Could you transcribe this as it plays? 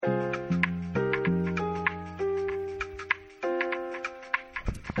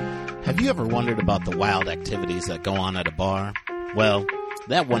Have you ever wondered about the wild activities that go on at a bar? Well,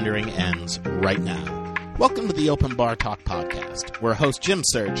 that wondering ends right now. Welcome to the Open Bar Talk podcast, where host Jim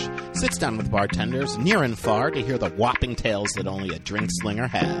Search sits down with bartenders near and far to hear the whopping tales that only a drink slinger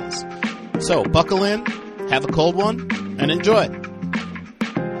has. So buckle in, have a cold one, and enjoy.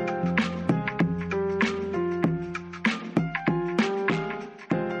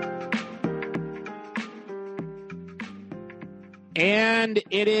 And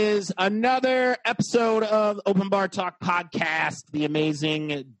it is another episode of Open Bar Talk podcast, the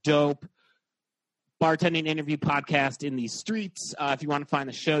amazing, dope bartending interview podcast in these streets. If you want to find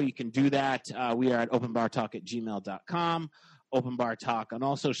the show, you can do that. We are at openbartalk@gmail.com. Open Bar Talk on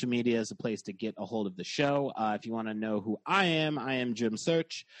all social media is a place to get a hold of the show. If you want to know who I am Jim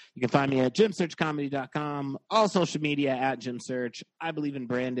Search. You can find me at jimsearchcomedy.com. All social media at Jim Search. I believe in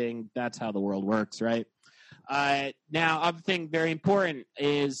branding. That's how the world works, right? Now, other thing very important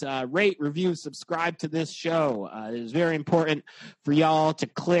is rate, review, subscribe to this show. It is very important for y'all to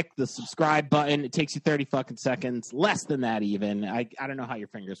click the subscribe button. It takes you 30 fucking seconds, less than that even. I don't know how your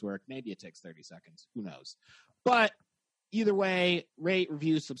fingers work. Maybe it takes 30 seconds. Who knows? But either way, rate,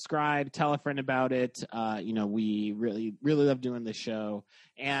 review, subscribe, tell a friend about it. We really, really love doing this show.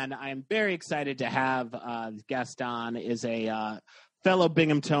 And I'm very excited to have the guest on is a fellow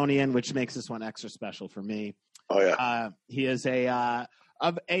Binghamtonian, which makes this one extra special for me. Oh yeah, he is I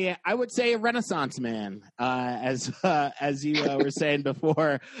would say a Renaissance man, as you were saying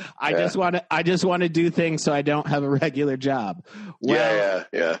before. I just want to do things so I don't have a regular job. Well,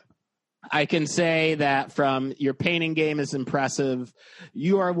 yeah. I can say that from your painting game is impressive.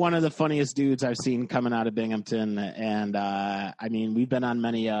 You are one of the funniest dudes I've seen coming out of Binghamton, and we've been on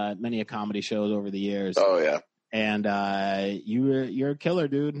many a comedy shows over the years. Oh yeah. And you're a killer,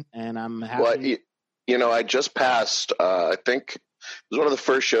 dude. And I'm happy. Well, I just passed. I think it was one of the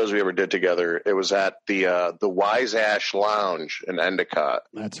first shows we ever did together. It was at the Wise Ash Lounge in Endicott.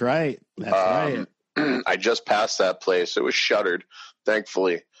 That's right. Right. I just passed that place. It was shuttered,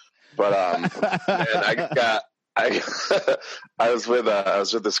 thankfully. But man, I was with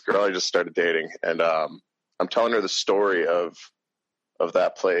this girl I just started dating, and I'm telling her the story of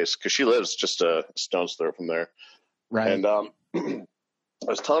that place because she lives just a stone's throw from there. Right. And I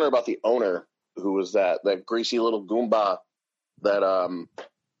was telling her about the owner who was that greasy little Goomba that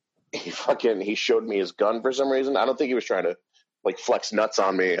he showed me his gun for some reason. I don't think he was trying to like flex nuts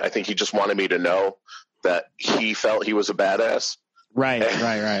on me. I think he just wanted me to know that he felt he was a badass. Right.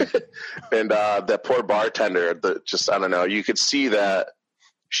 And that poor bartender, I don't know, you could see that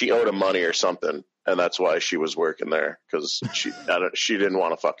she owed him money or something. And that's why she was working there, because she didn't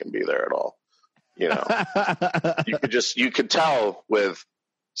want to fucking be there at all. You could tell with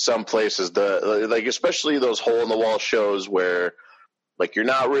some places, especially those hole in the wall shows where like you're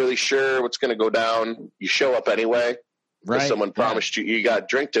not really sure what's going to go down. You show up anyway. Right. Someone promised you got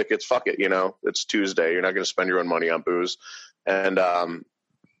drink tickets. Fuck it. It's Tuesday. You're not going to spend your own money on booze. And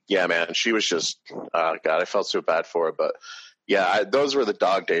man, she was just God, I felt so bad for her, but yeah, those were the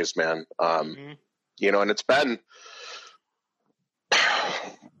dog days, man. And it's been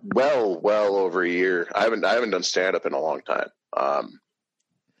well over a year. I haven't done stand up in a long time.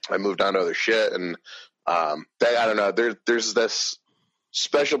 I moved on to other shit, and I don't know. There's this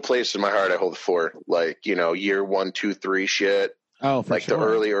special place in my heart I hold for, year 1, 2, 3 shit. Oh, for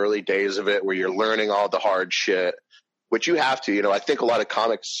sure. The early days of it, where you're learning all the hard shit, which you have to. I think a lot of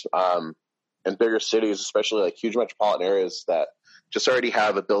comics in bigger cities, especially like huge metropolitan areas, that just already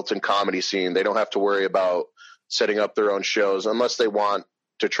have a built-in comedy scene. They don't have to worry about setting up their own shows unless they want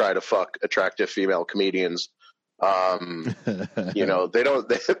to try to fuck attractive female comedians. They don't know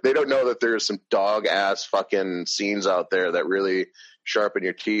that there's some dog ass fucking scenes out there that really sharpen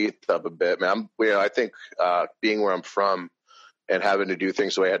your teeth up a bit, man. I think being where I'm from and having to do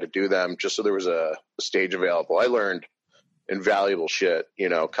things the way I had to do them, just so there was a stage available, I learned invaluable shit,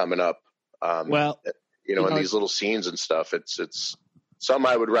 coming up. In these little scenes and stuff, it's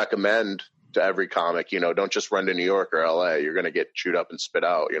something I would recommend to every comic. Don't just run to New York or LA. You're going to get chewed up and spit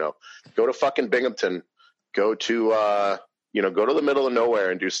out. Go to fucking Binghamton. Go to go to the middle of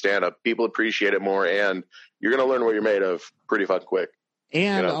nowhere and do stand up. People appreciate it more, and you're going to learn what you're made of pretty fucking quick.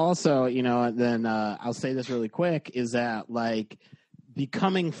 And also, then I'll say this really quick is that like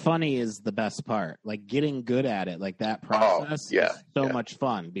becoming funny is the best part. Like getting good at it, like that process is so much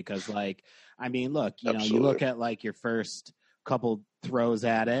fun because look, you look at like your first couple throws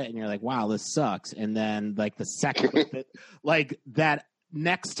at it and you're like, wow, this sucks. And then like the second, like that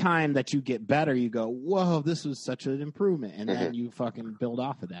next time that you get better, you go, whoa, this was such an improvement. And then you fucking build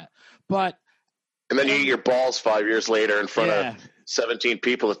off of that. And then you eat your balls 5 years later in front of 17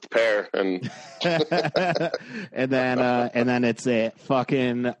 people at the pair, and and then it's a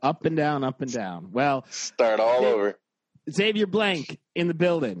fucking up and down. Well, start all over. Xavier Blank in the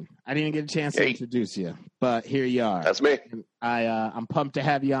building. I didn't get a chance to introduce you, but here you are. That's me. I'm pumped to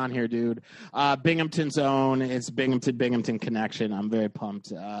have you on here, dude. Binghamton's own. It's Binghamton connection. I'm very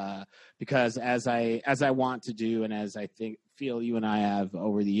pumped because as I want to do, and as I feel you and I have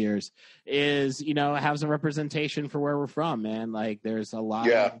over the years, is have some representation for where we're from, man. Like there's a lot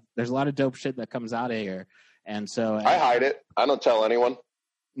of dope shit that comes out of here, and so I hide it. I don't tell anyone.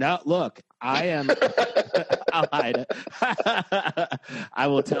 No, look, I am. I'll hide it. I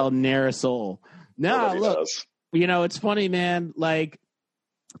will tell ne'er a soul. No, look, it's funny, man. Like,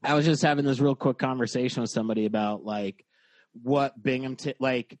 I was just having this real quick conversation with somebody about like what Binghamton,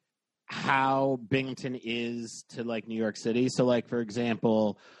 like how Binghamton is to like New York City. So, like for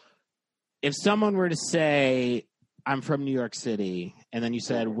example, if someone were to say, "I'm from New York City," and then you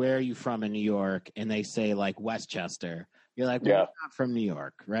said, "Where are you from in New York?" and they say like Westchester. You're like, well, you're not from New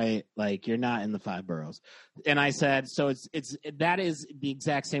York, right? Like you're not in the 5 boroughs. And I said, so that is the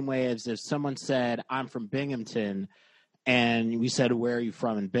exact same way as if someone said, I'm from Binghamton, and we said, where are you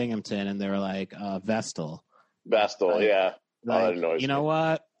from in Binghamton? And they were like, Vestal. Vestal, yeah. Like, you know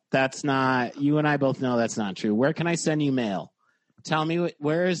what? That's not, you and I both know that's not true. Where can I send you mail? Tell me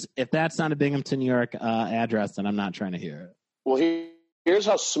if that's not a Binghamton, New York address, then I'm not trying to hear it. Well, here's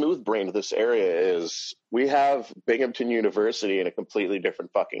how smooth-brained this area is. We have Binghamton University in a completely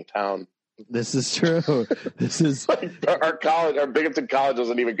different fucking town. This is true. This is our college. Our Binghamton College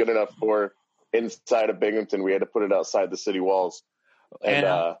wasn't even good enough for inside of Binghamton. We had to put it outside the city walls. And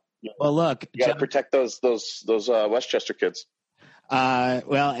well, look, you got to protect those Westchester kids.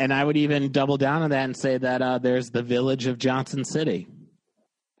 Well, and I would even double down on that and say that there's the village of Johnson City.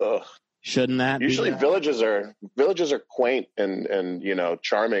 Ugh. Shouldn't that usually be villages are quaint and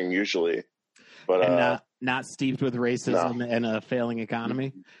charming usually, but and not steeped with racism and a failing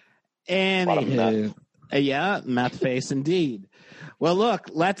economy. Anywho, meth face indeed. Well, look,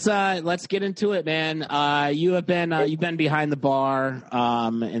 let's get into it, man. You've been behind the bar,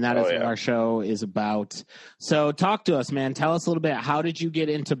 and that is what our show is about. So talk to us, man. Tell us a little bit. How did you get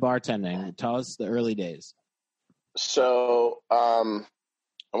into bartending? Tell us the early days. So,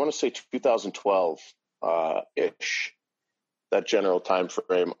 I want to say 2012 ish, that general time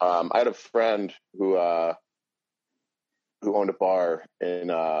frame. I had a friend who owned a bar in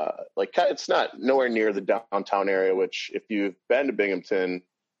it's not nowhere near the downtown area. Which, if you've been to Binghamton,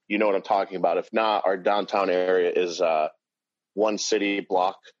 you know what I'm talking about. If not, our downtown area is one city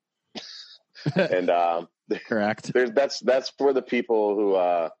block, and correct. That's for the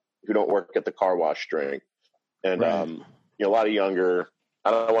people who don't work at the car wash drink, and right. A lot of younger. I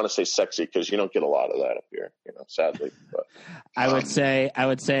don't want to say sexy because you don't get a lot of that up here, sadly. But I would say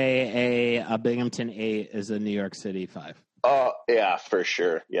a Binghamton 8 is a New York City 5. Oh yeah, for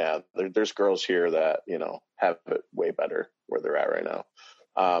sure. Yeah, there's girls here that have it way better where they're at right now.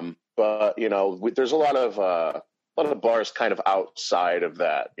 But there's a lot of bars kind of outside of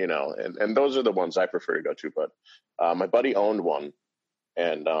that, and those are the ones I prefer to go to. But my buddy owned one,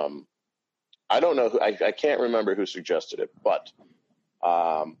 and I don't know I can't remember who suggested it, but.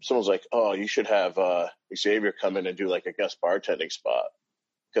 Someone's like, "Oh, you should have Xavier come in and do like a guest bartending spot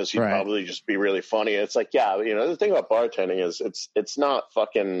because he'd probably just be really funny." And it's like, the thing about bartending is it's not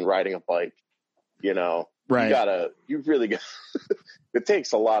fucking riding a bike, Right. You really got. It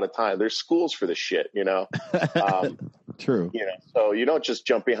takes a lot of time. There's schools for this shit, True. So you don't just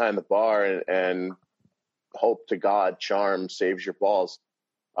jump behind the bar and hope to God charm saves your balls,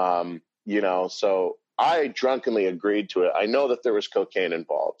 So. I drunkenly agreed to it. I know that there was cocaine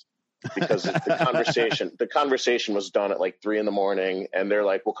involved because the conversation was done at like 3 a.m. and they're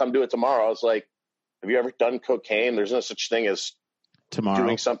like, "Well, come do it tomorrow." I was like, "Have you ever done cocaine? There's no such thing as tomorrow.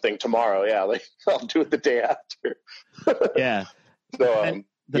 Doing something tomorrow." Yeah, like I'll do it the day after. Yeah. So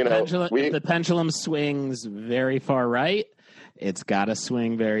the pendulum swings very far right. It's got to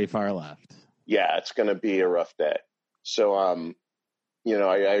swing very far left. Yeah, it's going to be a rough day. So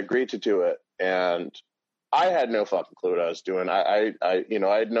I agreed to do it, and I had no fucking clue what I was doing.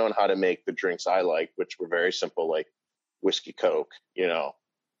 I'd known how to make the drinks I liked, which were very simple, like whiskey, Coke,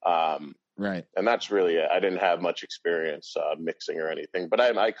 right. And that's really it. I didn't have much experience mixing or anything, but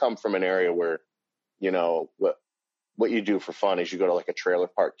I come from an area where, what you do for fun is you go to like a trailer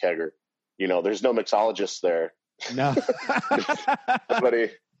park kegger. There's no mixologists there. No.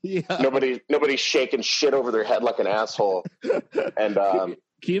 Nobody's shaking shit over their head like an asshole. And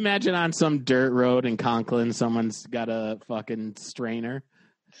can you imagine on some dirt road in Conklin, someone's got a fucking strainer?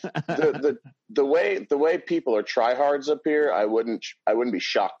 the way people are tryhards up here, I wouldn't be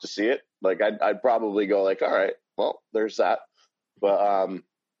shocked to see it. Like I'd probably go like, all right, well, there's that. But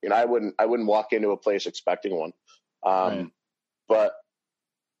you know, I wouldn't walk into a place expecting one. Right. But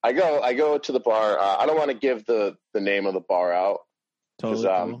I go to the bar. I don't want to give the name of the bar out because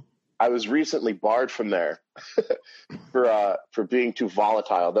Totally. I was recently barred from there for being too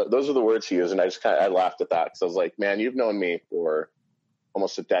volatile. Those are the words he used, and I laughed at that because I was like, man, you've known me for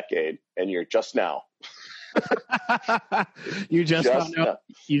almost a decade, and you're just now. You just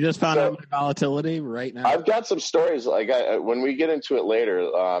found out my volatility right now. I've got some stories. Like when we get into it later,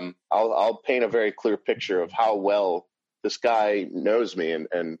 I'll paint a very clear picture of how well this guy knows me,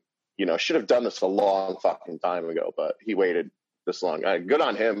 and you know, should have done this a long fucking time ago, but he waited this long. Good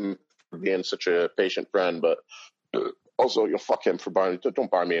on him for being such a patient friend, but also, you know, fuck him for barring. Don't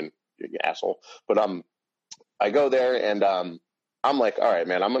bar me, and you asshole. But I go there and I'm like, all right,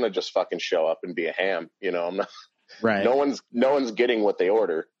 man, I'm gonna just fucking show up and be a ham. You know, I'm not. Right. No one's getting what they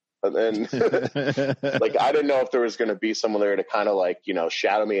order. And then, like, I didn't know if there was going to be someone there to kind of like, you know,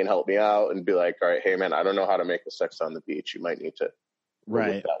 shadow me and help me out and be like, all right, hey man, I don't know how to make a sex on the beach. You might need to look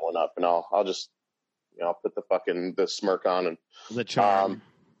that one up, and I'll just, you know, I'll put the smirk on and the charm.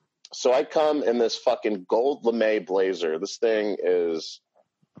 So I come in this fucking gold lame blazer. This thing is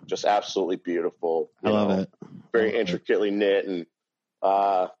just absolutely beautiful. I love it. Very intricately knit and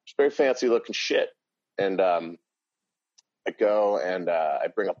it's very fancy looking shit. And I go and I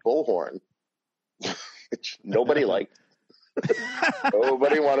bring a bullhorn, which nobody liked.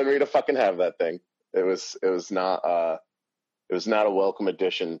 Nobody wanted me to fucking have that thing. It was not a welcome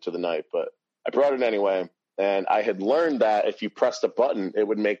addition to the night, but I brought it anyway. And I had learned that if you pressed a button, it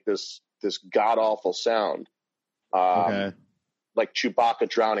would make this god awful sound, like Chewbacca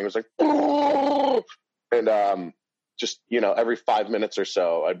drowning. It was like, and just, you know, every 5 minutes or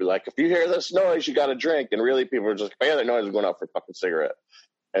so, I'd be like, if you hear this noise, you got to drink. And really, people are just like, yeah, that noise is going out for a fucking cigarette.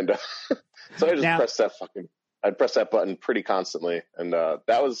 And so I just I'd press that button pretty constantly. And that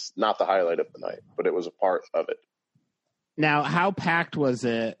was not the highlight of the night, but it was a part of it. Now, how packed was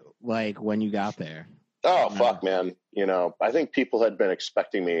it, like, when you got there? Oh, fuck, man. You know, I think people had been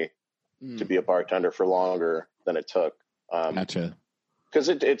expecting me to be a bartender for longer than it took. Gotcha. Because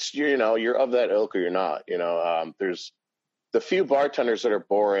it's, you know, you're of that ilk or you're not. You know, there's the few bartenders that are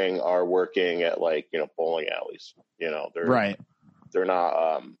boring are working at, like, you know, bowling alleys. You know, they're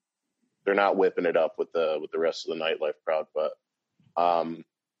not whipping it up with the rest of the nightlife crowd. But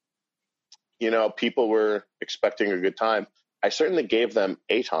you know, people were expecting a good time. I certainly gave them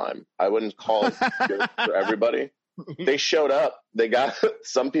a time. I wouldn't call it good for everybody. They showed up.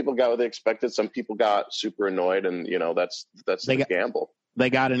 Some people got what they expected. Some people got super annoyed, and you know, that's the gamble. They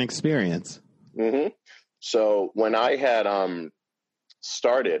got an experience. Mm-hmm. So when I had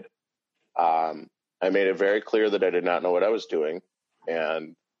started, I made it very clear that I did not know what I was doing,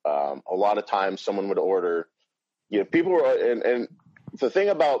 and a lot of times someone would order. You know, people were, and the thing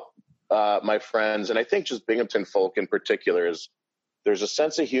about my friends, and I think just Binghamton folk in particular, is there's a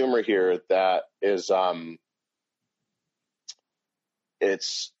sense of humor here that is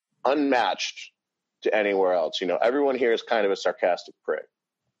it's unmatched to anywhere else. You know, everyone here is kind of a sarcastic prick,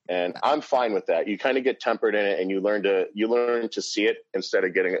 and I'm fine with that. You kind of get tempered in it, and you learn to see it instead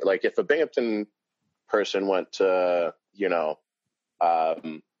of getting it. Like if a Binghamton person went to, you know,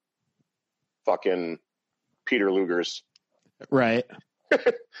 fucking Peter Luger's, right,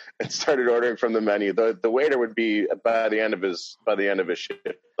 and started ordering from the menu, the waiter would be by the end of his shift,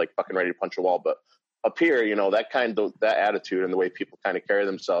 like fucking ready to punch a wall. But up here, you know, that attitude and the way people kind of carry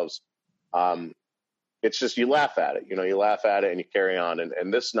themselves, it's just, you laugh at it, you know, and you carry on.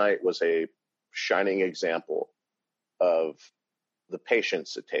 And this night was a shining example of the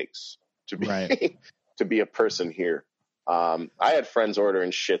patience it takes to be to be a person here. I had friends ordering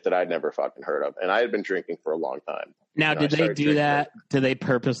shit that I'd never fucking heard of, and I had been drinking for a long time. Now, did they do that? Did they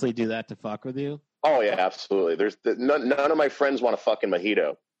purposely do that to fuck with you? Oh yeah, absolutely. There's none of my friends want a fucking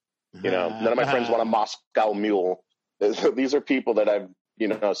mojito. You know, none of my friends want a Moscow Mule. These are people that I've, you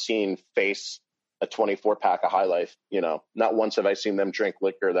know, seen face a 24-pack of High Life. You know, not once have I seen them drink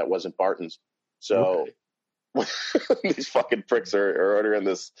liquor that wasn't Barton's. So these fucking pricks are ordering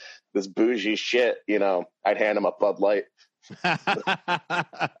this bougie shit. You know, I'd hand them a Bud Light.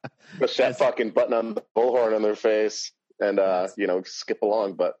 Push that fucking button on the bullhorn on their face and you know, skip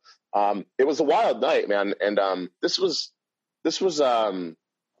along. But it was a wild night, man. And this was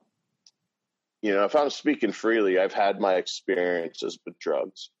you know, if I'm speaking freely, I've had my experiences with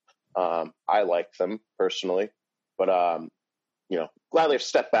drugs. I like them personally, but you know, gladly I've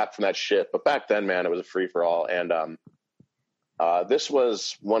stepped back from that shit. But back then, man, it was a free for all. And This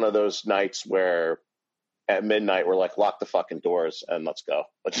was one of those nights where at midnight we're like, lock the fucking doors and let's go.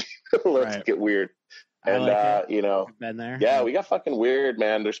 Let's get weird. And you know, been there. Yeah, we got fucking weird,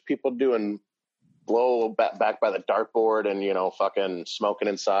 man. There's people doing blow back by the dartboard and, you know, fucking smoking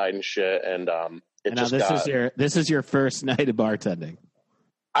inside and shit. And this is your first night of bartending.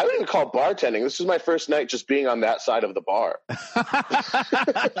 I wouldn't even call it bartending. This is my first night just being on that side of the bar.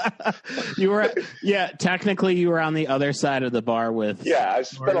 Technically you were on the other side of the bar with. Yeah, I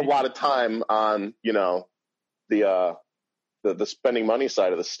spent a lot of time on, you know, the spending money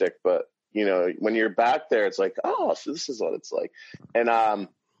side of the stick, but you know, when you're back there, it's like, oh, so this is what it's like. And,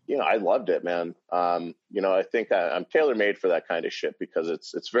 you know, I loved it, man. You know, I think I'm tailor-made for that kind of shit because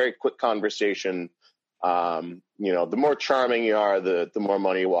it's very quick conversation. You know, the more charming you are, the more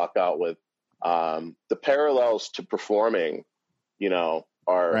money you walk out with. The parallels to performing, you know,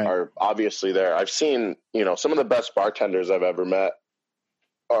 are obviously there. I've seen, you know, some of the best bartenders I've ever met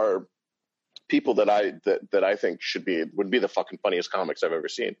are people that I think would be the fucking funniest comics I've ever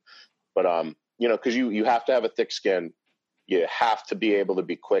seen. But, you know, cause you have to have a thick skin. You have to be able to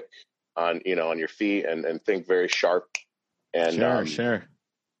be quick on, you know, on your feet and think very sharp. And, sure.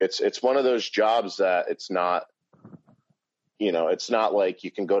 It's one of those jobs that it's not, you know, it's not like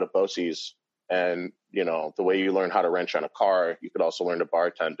you can go to Bosie's and, you know, the way you learn how to wrench on a car, you could also learn to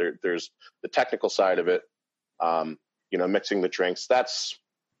bartend. There's the technical side of it. You know, mixing the drinks, that's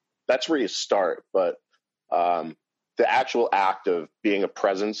where you start. But, the actual act of being a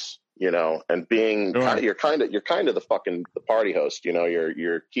presence, you know, and being you're kind of the party host, you know,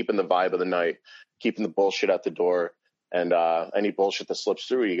 you're keeping the vibe of the night, keeping the bullshit at the door, and any bullshit that slips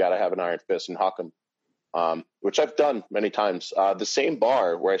through, you got to have an iron fist and huck them, which I've done many times. The same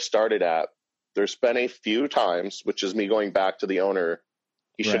bar where I started at, there's been a few times, which is me going back to the owner.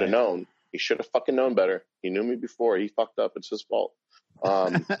 He should have known. He should have fucking known better. He knew me before. He fucked up. It's his fault.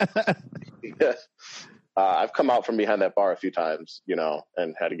 Yeah. I've come out from behind that bar a few times, you know,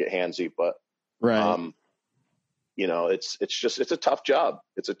 and had to get handsy, but, you know, it's a tough job.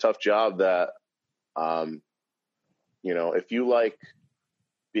 It's a tough job that, you know, if you like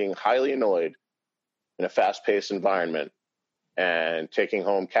being highly annoyed in a fast paced environment and taking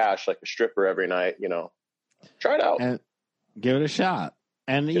home cash like a stripper every night, you know, try it out and give it a shot.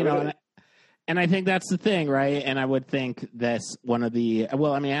 And, you know, and I think that's the thing, right? And I would think that's one of the,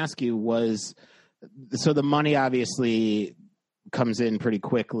 well, let me ask you so the money obviously comes in pretty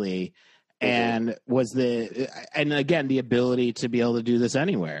quickly, and and again, the ability to be able to do this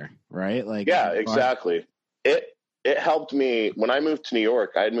anywhere, right? Like, yeah, exactly. It helped me when I moved to New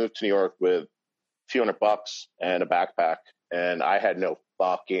York. I had moved to New York with a few $100 and a backpack, and I had no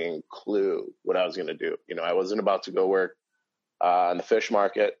fucking clue what I was going to do. You know, I wasn't about to go work in the fish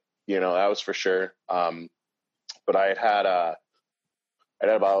market, you know, that was for sure. But I had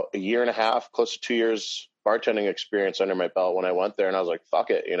about a year and a half, close to 2 years bartending experience under my belt when I went there, and I was like,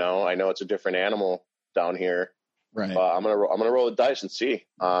 fuck it, you know, I know it's a different animal down here. Right. I'm gonna roll the dice and see.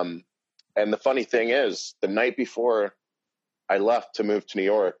 And the funny thing is, the night before I left to move to New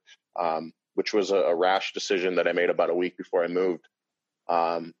York, which was a rash decision that I made about a week before I moved,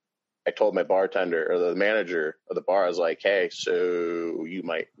 I told my bartender or the manager of the bar, I was like, hey, so you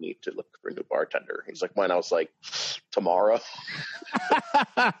might need to look for a new bartender. He's like, when? I was like, tomorrow.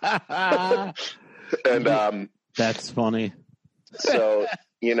 And that's funny. So,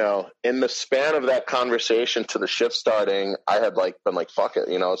 you know, in the span of that conversation to the shift starting, I had been like, fuck it,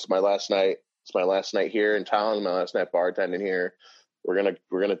 you know, it's my last night. It's my last night here in town, my last night bartending here. We're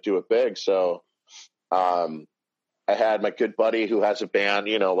gonna do it big. So I had my good buddy who has a band,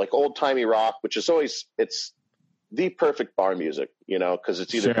 you know, like old timey rock, which is it's the perfect bar music, you know, because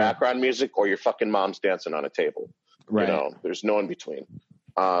it's either background music or your fucking mom's dancing on a table. Right. You know, there's no in between.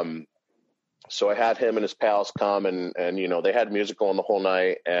 So I had him and his pals come and, you know, they had music going the whole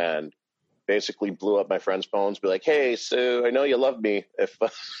night and basically blew up my friend's phones, be like, hey, so I know you love me. If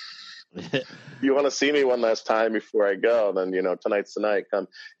you want to see me one last time before I go, then, you know, tonight's the night, come.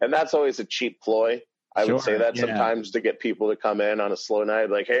 And that's always a cheap ploy. I would say that sometimes to get people to come in on a slow night,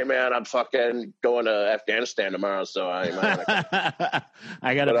 like, hey man, I'm fucking going to Afghanistan tomorrow. So I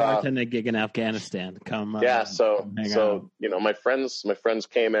got a bartender gig in Afghanistan. Come. Yeah. So, you know, my friends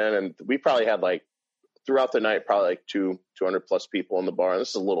came in and we probably had throughout the night, probably 200 plus people in the bar. And this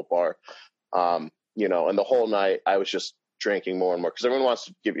is a little bar, you know, and the whole night I was just drinking more and more because everyone wants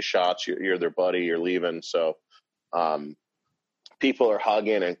to give you shots. You're their buddy, you're leaving. So, people are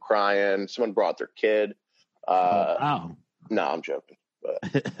hugging and crying. Someone brought their kid. Wow. No, I'm joking. But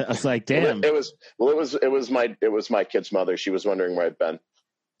I was like, damn. It was my kid's mother. She was wondering where I'd been.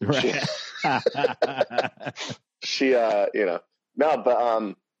 Right. She you know, No,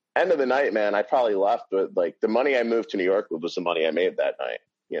 but end of the night, man, I probably left with like the money I moved to New York with was the money I made that night.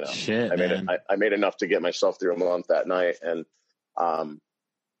 You know, Shit, I made man. I made enough to get myself through a month that night, and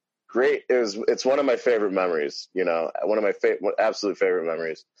great. It's one of my favorite memories. You know, one of my absolute favorite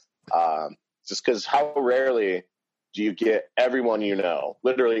memories. Just because how rarely do you get everyone you know,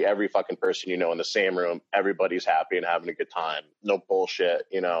 literally every fucking person you know in the same room, everybody's happy and having a good time, no bullshit,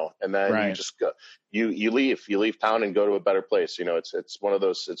 you know, and then you just go, you leave town and go to a better place. You know, it's one of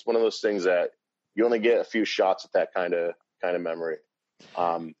those things that you only get a few shots at that kind of memory.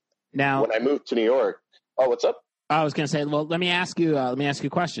 Now, when I moved to New York, what's up? I was going to say, well, let me ask you a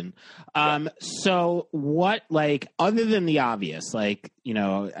question. So what, like, other than the obvious, like, you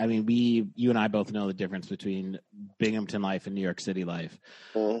know, I mean, you and I both know the difference between Binghamton life and New York City life.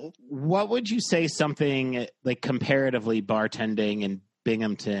 Mm-hmm. What would you say something like comparatively bartending in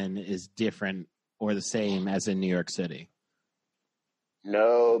Binghamton is different or the same as in New York City?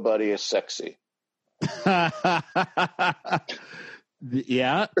 Nobody is sexy.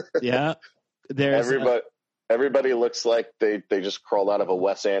 Yeah. There's everybody looks like they just crawled out of a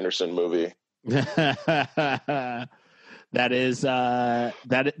Wes Anderson movie. That is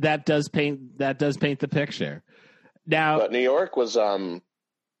that does paint the picture. Now, but New York was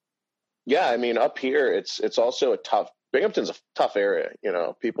yeah, I mean, up here it's also Binghamton's a tough area, you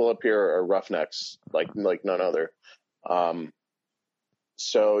know. People up here are roughnecks like none other.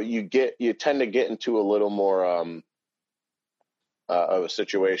 So you tend to get into a little more of a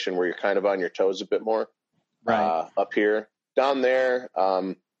situation where you're kind of on your toes a bit more. Right. Up here. Down there,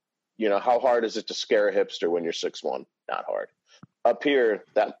 you know, how hard is it to scare a hipster when you're 6'1"? Not hard. Up here,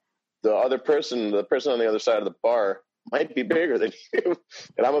 that the person on the other side of the bar might be bigger than you,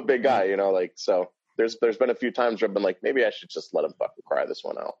 and I'm a big guy, you know, like, so there's been a few times where I've been like, maybe I should just let him fucking cry this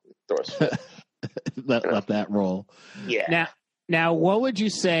one out, throw a spit. let that roll. Yeah. Now, what would you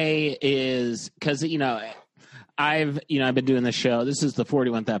say is, because you know, I've been doing this show. This is the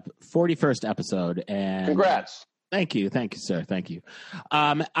 41st episode, and congrats. Thank you, sir. Thank you.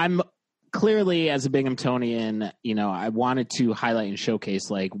 I'm clearly, as a Binghamtonian, you know, I wanted to highlight and showcase,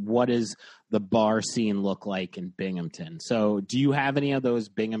 like, what does the bar scene look like in Binghamton? So, do you have any of those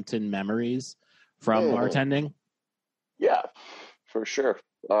Binghamton memories from bartending? Yeah, for sure.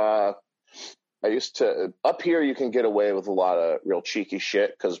 I used to, up here, you can get away with a lot of real cheeky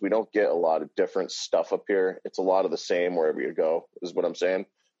shit because we don't get a lot of different stuff up here. It's a lot of the same wherever you go, is what I'm saying.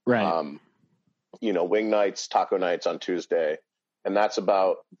 Right. You know, wing nights, taco nights on Tuesday, and that's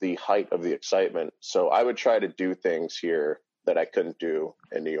about the height of the excitement. So I would try to do things here that I couldn't do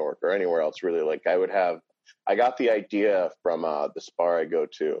in New York or anywhere else, really. Like, I got the idea from this bar I go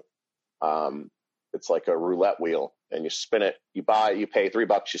to. It's like a roulette wheel, and you spin it. You pay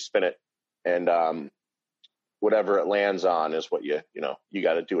 $3, you spin it. And whatever it lands on is what you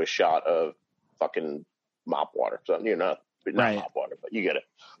got to do a shot of fucking mop water. So, you know, not mop water, but you get it.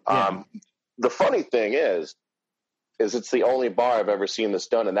 Yeah. The funny thing is it's the only bar I've ever seen this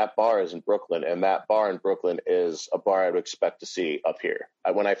done, and that bar is in Brooklyn, and that bar in Brooklyn is a bar I would expect to see up here.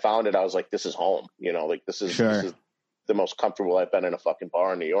 When I found it, I was like, this is home. You know, like this is the most comfortable I've been in a fucking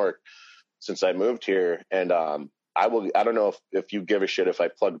bar in New York since I moved here. And I don't know if you give a shit if I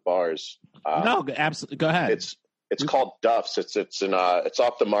plug bars. No, absolutely. Go ahead. It's called Duff's. It's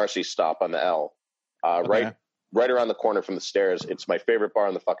off the Marcy stop on the L, right around the corner from the stairs. It's my favorite bar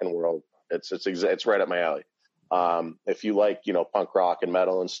in the fucking world. It's right up my alley. If you like, you know, punk rock and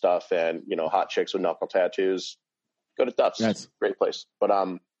metal and stuff, and you know, hot chicks with knuckle tattoos, go to Duff's. That's a great place. But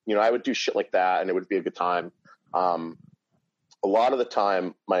you know, I would do shit like that, and it would be a good time. A lot of the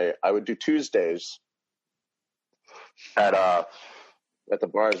time, I would do Tuesdays at the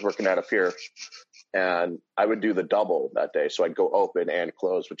bar I was working at up here, and I would do the double that day. So I'd go open and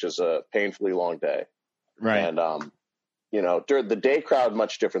close, which is a painfully long day. Right. And you know, during the day crowd,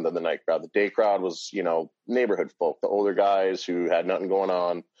 much different than the night crowd. The day crowd was, you know, neighborhood folk, the older guys who had nothing going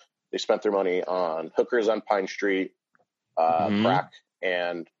on. They spent their money on hookers on Pine Street, crack,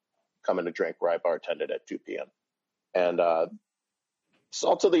 and coming to drink where I bartended at 2 p.m. And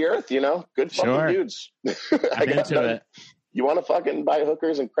salt of the earth, you know, good fucking dudes. I'm into it. You want to fucking buy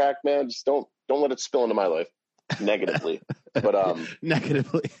hookers and crack, man? Just don't let it spill into my life negatively. But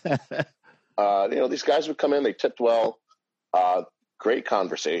negatively. You know, these guys would come in, they tipped well. Great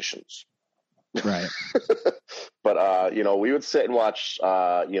conversations. Right. But, you know, we would sit and watch,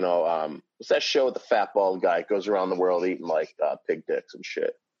 you know, what's that show with the fat bald guy goes around the world eating like pig dicks and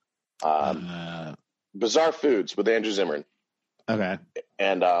shit? Bizarre Foods with Andrew Zimmern. Okay.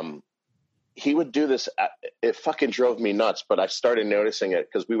 And he would do this. It fucking drove me nuts, but I started noticing it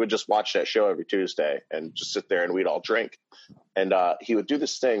because we would just watch that show every Tuesday and just sit there and we'd all drink. And he would do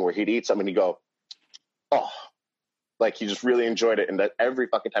this thing where he'd eat something and he'd go, oh, like he just really enjoyed it. And that every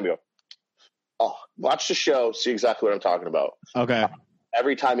fucking time he'd go, oh, watch the show, see exactly what I'm talking about. Okay.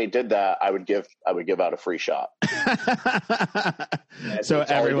 Every time he did that, I would give out a free shot. So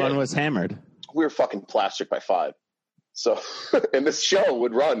everyone was hammered. We were fucking plastic by 5. So, and this show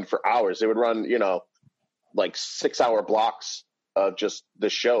would run for hours. It would run, you know, like 6-hour blocks of just the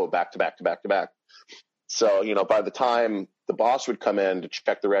show back to back to back to back. So, you know, by the time the boss would come in to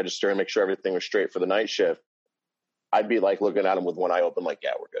check the register and make sure everything was straight for the night shift, I'd be like looking at him with one eye open, like,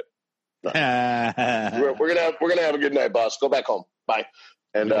 yeah, we're good. No. we're gonna have a good night, boss. Go back home. Bye.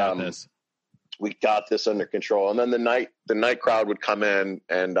 And we got this under control. And then the night crowd would come in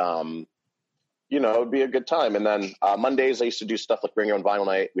and, you know, it'd be a good time. And then Mondays, I used to do stuff like Bring Your Own Vinyl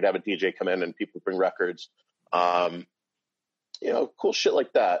Night. We'd have a DJ come in and people would bring records. You know, cool shit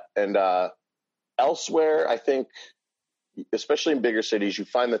like that. And elsewhere, I think, especially in bigger cities, you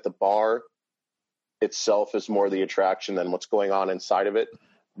find that the bar itself is more the attraction than what's going on inside of it.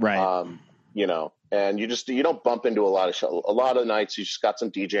 Right. You know, and you don't bump into a lot of nights. You just got some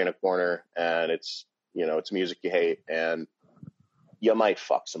DJ in a corner and it's, you know, it's music you hate and you might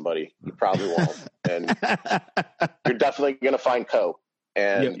fuck somebody. You probably won't. And you're definitely going to find coke.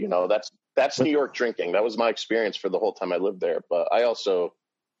 And, yep. You know, that's New York drinking. That was my experience for the whole time I lived there. But I also,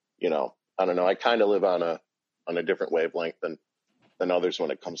 you know, I don't know. I kind of live on a different wavelength than others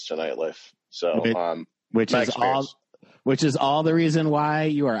when it comes to nightlife. So, which is all the reason why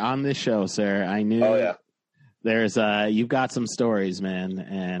you are on this show, sir. I knew. Oh yeah. There's you've got some stories, man.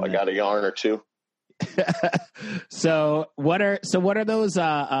 And I got a yarn or two. So what are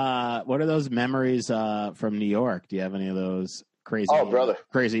those memories from New York? Do you have any of those crazy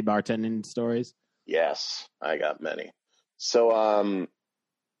bartending stories? Yes, I got many. So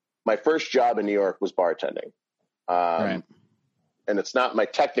my first job in New York was bartending. Right. And it's not my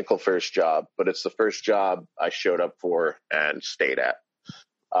technical first job, but it's the first job I showed up for and stayed at.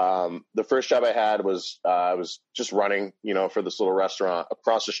 The first job I had was I was just running, you know, for this little restaurant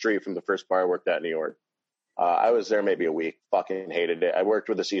across the street from the first bar I worked at in New York. I was there maybe a week, fucking hated it. I worked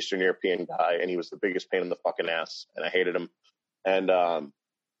with this Eastern European guy, and he was the biggest pain in the fucking ass, and I hated him. And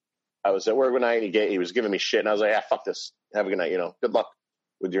I was at work one night, and he was giving me shit, and I was like, "Ah, fuck this. Have a good night. You know, good luck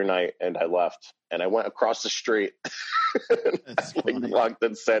with your night." And I left, and I went across the street, and walked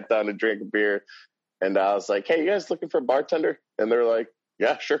and sat down to drink a beer. And I was like, "Hey, you guys looking for a bartender?" And they're like,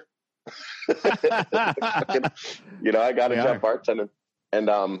 "Yeah, sure." You know, I got a job bartending, and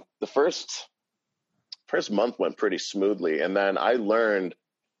the first month went pretty smoothly, and then I learned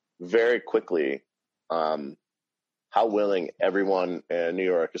very quickly how willing everyone in New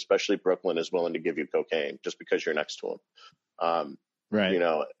York, especially Brooklyn, is willing to give you cocaine just because you're next to them. Right. You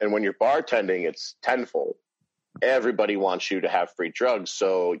know, and when you're bartending, it's tenfold. Everybody wants you to have free drugs,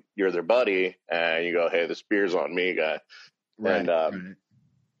 so you're their buddy, and you go, "Hey, this beer's on me, guy." Right, and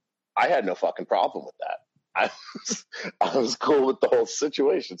I had no fucking problem with that. I was cool with the whole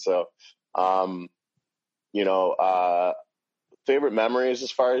situation. So, you know, favorite memories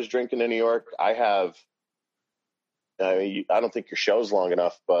as far as drinking in New York, I have. I don't think your show's long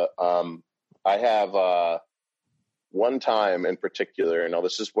enough, but I have one time in particular. Now,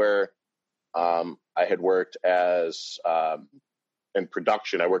 this is where I had worked as in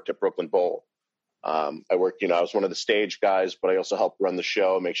production. I worked at Brooklyn Bowl. I worked, you know, I was one of the stage guys, but I also helped run the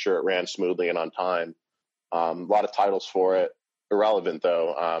show, make sure it ran smoothly and on time. A lot of titles for it. Irrelevant,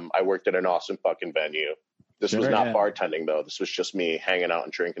 though. I worked at an awesome fucking venue. This was not bartending, though. This was just me hanging out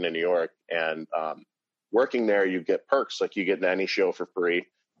and drinking in New York. And working there, you get perks. Like you get in any show for free.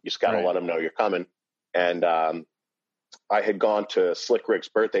 You just got to let them know you're coming. And I had gone to Slick Rick's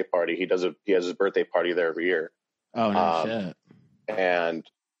birthday party. He has his birthday party there every year. Oh, no shit. And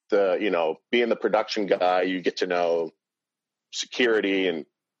being the production guy, you get to know security and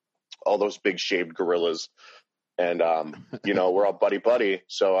all those big shaved gorillas. And, you know, we're all buddy.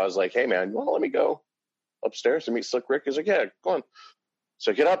 So I was like, "Hey man, you want to let me go upstairs to meet Slick Rick?" He's like, "Yeah, go on."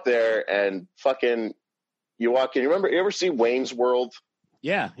 So I get up there and fucking, you walk in. You ever see Wayne's World?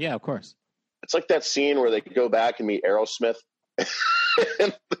 Yeah, of course. It's like that scene where they go back and meet Aerosmith.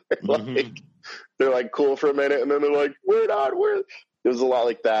 And they're like cool for a minute, and then they're like, "We're not. It was a lot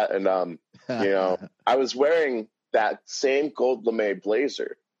like that. And, you know, I was wearing that same gold lame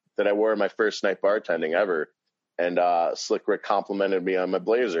blazer that I wore my first night bartending ever. And Slick Rick complimented me on my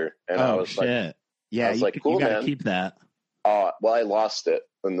blazer. And I was like, yeah, I was like, "Cool, you gotta man. Keep that." Well, I lost it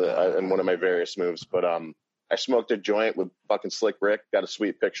in one of my various moves, but I smoked a joint with fucking Slick Rick. Got a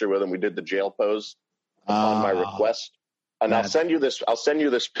sweet picture with him. We did the jail pose on my request. And I'll send you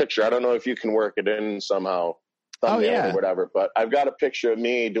this picture. I don't know if you can work it in somehow, thumbnail or whatever. But I've got a picture of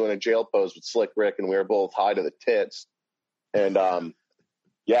me doing a jail pose with Slick Rick, and we were both high to the tits. And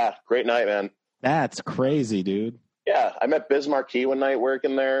yeah, great night, man. That's crazy, dude. Yeah, I met Biz Marquis one night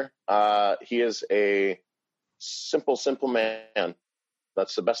working there. He is a simple man.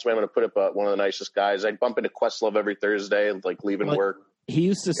 That's the best way I'm going to put it, but one of the nicest guys. I bump into Questlove every Thursday, like leaving work. He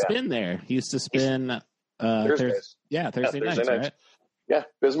used to spin there. He used to spin Thursdays. Thursday nights, right? Yeah,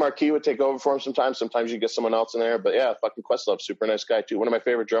 Biz Marquis would take over for him sometimes. Sometimes you get someone else in there. But yeah, fucking Questlove, super nice guy too. One of my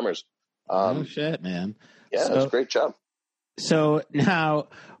favorite drummers. Oh, shit, man. Yeah, it was a great job. So now,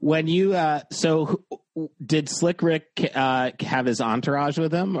 when you did Slick Rick have his entourage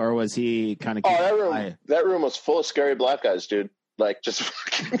with him, or was he kind of? Oh, that room was full of scary black guys, dude. Like just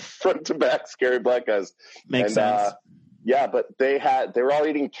front to back scary black guys. Makes sense. Yeah, but they were all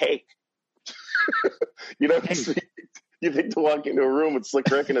eating cake. You know, you think to walk into a room with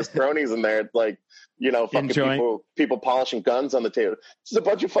Slick Rick and his cronies in there, it's like, you know, fucking people polishing guns on the table. It's a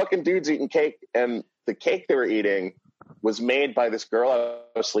bunch of fucking dudes eating cake, and the cake they were eating was made by this girl I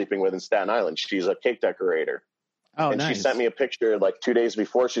was sleeping with in Staten Island. She's a cake decorator. Oh, and nice. She sent me a picture like 2 days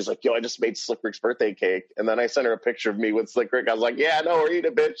before. She's like, yo, I just made Slick Rick's birthday cake. And then I sent her a picture of me with Slick Rick. I was like, yeah, no, we're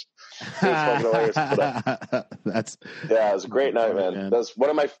eating it, bitch. It was fucking hilarious. It was a great night, man. That was one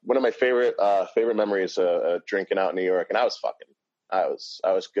of my favorite memories drinking out in New York. And I was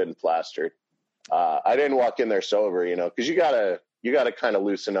good and plastered. I didn't walk in there sober, you know, because you gotta kind of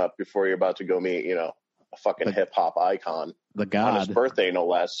loosen up before you're about to go meet, you know, a fucking hip hop icon. The god. On his birthday, no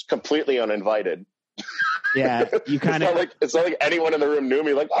less. Completely uninvited. Yeah, you kind of. It's not like anyone in the room knew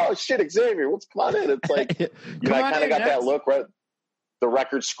me. Like, oh shit, Xavier, come on in. It's like, you know, I kind of got that look, right? The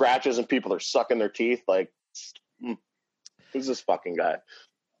record scratches and people are sucking their teeth. Like, who's this fucking guy?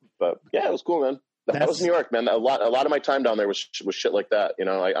 But yeah, it was cool, man. That was New York, man. A lot of my time down there was shit like that. You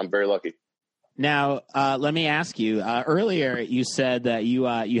know, I'm very lucky. Now, let me ask you. Earlier, you said that you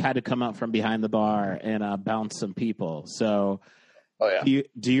had to come out from behind the bar and bounce some people. So. Oh yeah.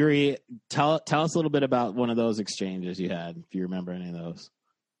 Do you tell us a little bit about one of those exchanges you had, if you remember any of those?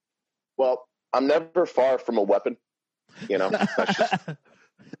 Well, I'm never far from a weapon. You know,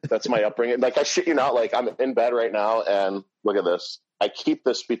 that's my upbringing. Like I shit you not, like I'm in bed right now, and look at this. I keep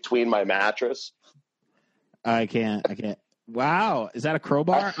this between my mattress. I can't. Wow, is that a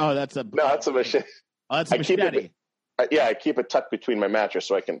crowbar? That's a machete. Oh, that's a machete. I keep it tucked between my mattress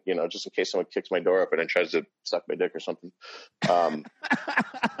so I can, you know, just in case someone kicks my door open and tries to suck my dick or something.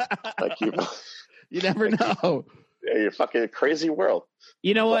 You never know. You're fucking crazy world.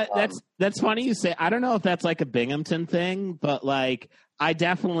 You know what? That's funny you say. I don't know if that's like a Binghamton thing, but like I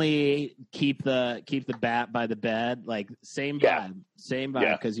definitely keep the bat by the bed. Like same vibe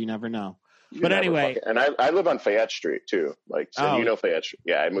because you never know. But anyway, and I live on Fayette Street too. Like you know Fayette Street.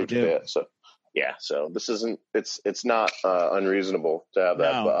 Yeah, I moved to Fayette, so. Yeah, so this isn't. It's not unreasonable to have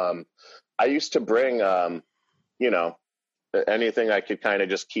that. No. But I used to bring, you know, anything I could kind of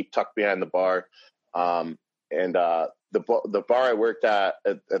just keep tucked behind the bar. And the bar I worked at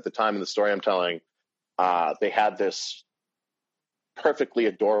the time in the story I'm telling, they had this perfectly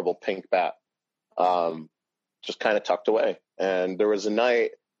adorable pink bat, just kind of tucked away. And there was a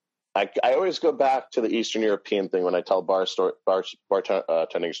night. I always go back to the Eastern European thing when I tell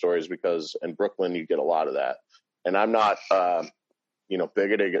bartending stories because in Brooklyn you get a lot of that, and I'm not, you know,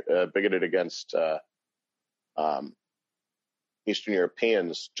 bigoted against Eastern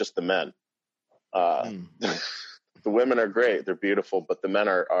Europeans, just the men. The women are great; they're beautiful, but the men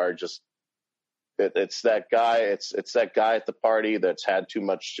are just. It's that guy. It's that guy at the party that's had too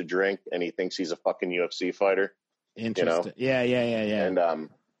much to drink and he thinks he's a fucking UFC fighter. Interesting. You know?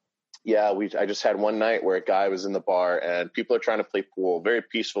 Yeah. And I just had one night where a guy was in the bar and people are trying to play pool. Very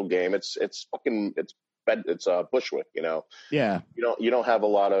peaceful game. It's Bushwick, you know. Yeah. You don't have a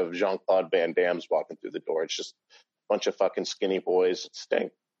lot of Jean-Claude Van Damme's walking through the door. It's just a bunch of fucking skinny boys that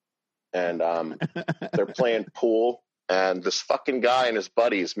stink. And they're playing pool and this fucking guy and his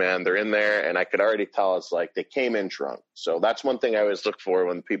buddies, man, they're in there and I could already tell it's like they came in drunk. So that's one thing I always look for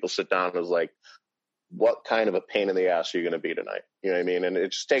when people sit down is like, what kind of a pain in the ass are you going to be tonight? You know what I mean? And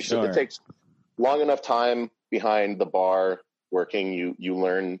it just takes it takes long enough time behind the bar working. You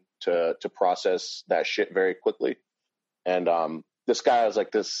learn to process that shit very quickly. And this guy was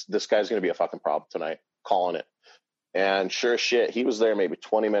like, this guy's going to be a fucking problem tonight. Calling it. And sure as shit, he was there maybe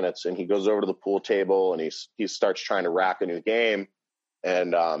 20 minutes, and he goes over to the pool table and he starts trying to rack a new game.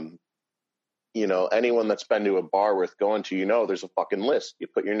 And anyone that's been to a bar worth going to, there's a fucking list. You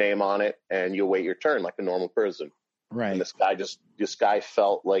put your name on it and you'll wait your turn like a normal person. Right. And this guy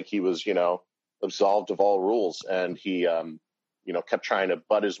felt like he was, absolved of all rules. And he, kept trying to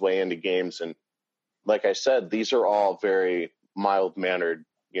butt his way into games. And like I said, these are all very mild mannered,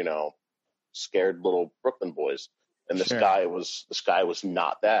 scared little Brooklyn boys. And this guy was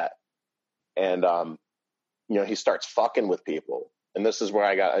not that. And, he starts fucking with people. And this is where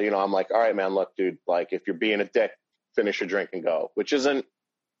I got, I'm like, all right, man, look, dude, like if you're being a dick, finish your drink and go, which isn't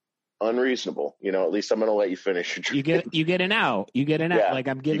unreasonable. At least I'm going to let you finish your drink. You get an out. You get an out. Like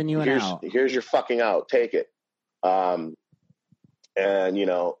I'm giving you an out. Here's your fucking out. Take it. And,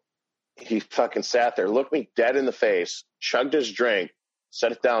 he fucking sat there, looked me dead in the face, chugged his drink,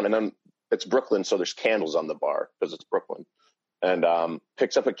 set it down. And then it's Brooklyn. So there's candles on the bar because it's Brooklyn, and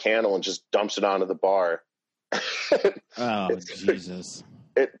picks up a candle and just dumps it onto the bar. Oh, Jesus.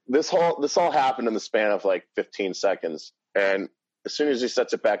 This all happened in the span of like 15 seconds. And as soon as he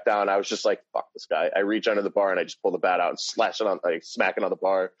sets it back down, I was just like, fuck this guy. I reach under the bar and I just pull the bat out and smack it on the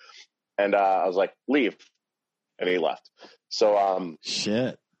bar. And I was like, leave. And he left. So,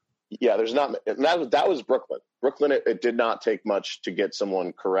 shit. Yeah, there's not, that was Brooklyn. Brooklyn, it did not take much to get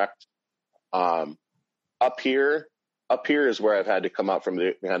someone correct. Up here is where I've had to come out from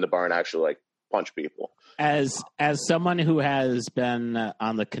behind the bar and actually like punch people. As someone who has been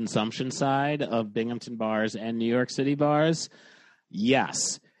on the consumption side of Binghamton bars and New York City bars,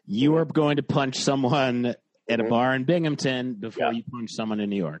 yes, you are going to punch someone at a bar in Binghamton before you punch someone in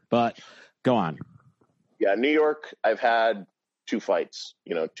New York. But go on. Yeah, New York, I've had 2 fights.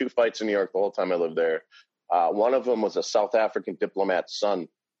 2 fights in New York the whole time I lived there. One of them was a South African diplomat's son.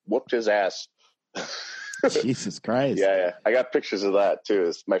 Whooped his ass. Jesus Christ. Yeah. I got pictures of that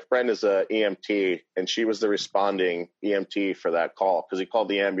too. My friend is a EMT, and she was the responding EMT for that call because he called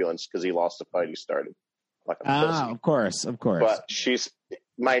the ambulance because he lost the fight he started. Like of course. But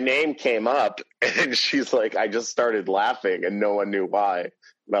my name came up, and she's like, I just started laughing, and no one knew why.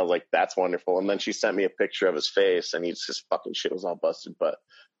 And I was like, that's wonderful. And then she sent me a picture of his face, and his fucking shit was all busted. But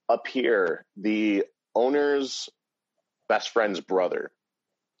up here, the owner's best friend's brother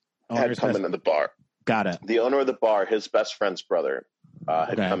had come into the bar. Got it. The owner of the bar, his best friend's brother,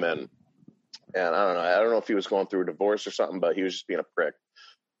 had come in. And I don't know if he was going through a divorce or something, but he was just being a prick.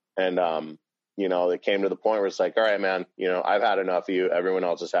 And, it came to the point where it's like, all right, man, I've had enough of you. Everyone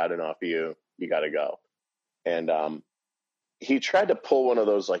else has had enough of you. You got to go. And he tried to pull one of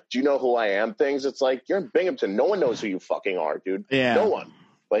those, like, do you know who I am things? It's like, you're in Binghamton. No one knows who you fucking are, dude. Yeah. No one.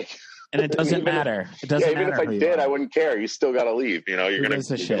 Like, and it doesn't matter. It doesn't matter. Even if I did, I wouldn't care. You still got to leave. You're going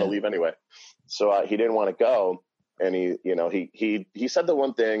to leave anyway. So he didn't want to go. And he said the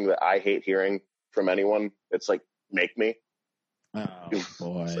one thing that I hate hearing from anyone. It's like, make me. Oh,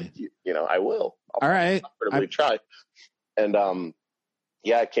 boy. It's like, I will. All right. I'll probably try. And,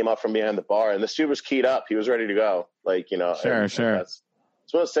 I came up from behind the bar, and this dude was keyed up. He was ready to go. Like, Sure.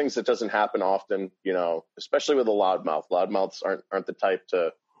 It's one of those things that doesn't happen often, especially with a loudmouth. Loudmouths aren't the type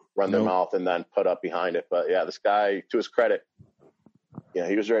to run their mouth and then put up behind it. But yeah, this guy, to his credit,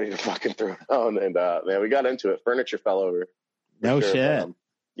 he was ready to fucking throw it down. And man, we got into it. Furniture fell over. No shit.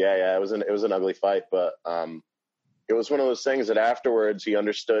 It was an ugly fight, but it was one of those things that afterwards he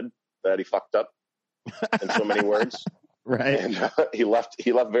understood that he fucked up in so many words. Right. And he left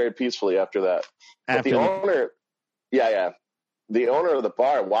very peacefully after that. But the owner, the owner of the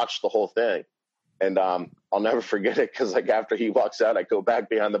bar watched the whole thing. And I'll never forget it because, like, after he walks out, I go back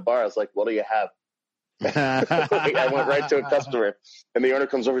behind the bar. I was like, what do you have? I went right to a customer. And the owner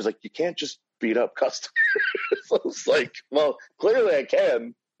comes over. He's like, you can't just beat up customers. So I was like, well, clearly I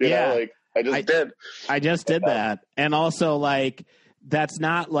can. I just did that. And also, like, that's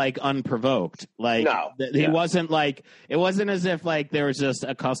not like unprovoked. Like, he wasn't like, it wasn't as if like there was just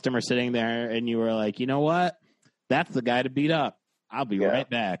a customer sitting there and you were like, you know what? That's the guy to beat up. I'll be right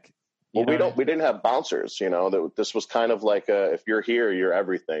back. Well, we didn't have bouncers, this was kind of like if you're here, you're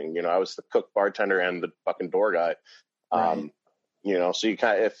everything. I was the cook, bartender, and the fucking door guy. Right. So you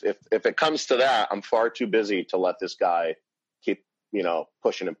kind of, if it comes to that, I'm far too busy to let this guy keep,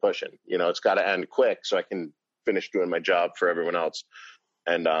 pushing and pushing. It's got to end quick so I can finish doing my job for everyone else.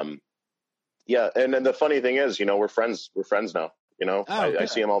 And and then the funny thing is, we're friends now. I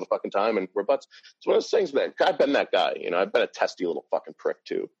see him all the fucking time, and we're butts. It's one of those things, man. I've been that guy. I've been a testy little fucking prick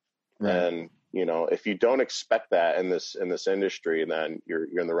too. Right. And if you don't expect that in this industry, then you're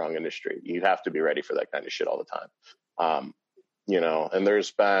in the wrong industry. You have to be ready for that kind of shit all the time. And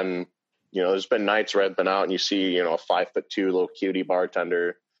there's been nights where I've been out and you see, a 5'2" little cutie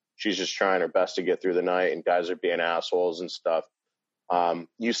bartender. She's just trying her best to get through the night, and guys are being assholes and stuff.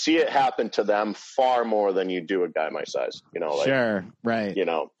 You see it happen to them far more than you do a guy my size, like, sure. Right.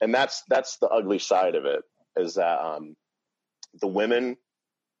 and that's the ugly side of it, is that the women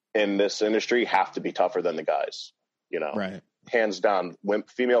in this industry have to be tougher than the guys, right. Hands down.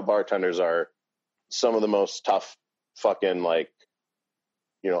 Female bartenders are some of the most tough fucking, like,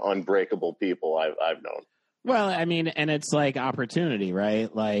 unbreakable people I've known. Well, I mean, and it's like opportunity,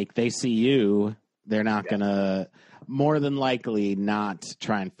 right? Like, they see you, they're not gonna, more than likely, not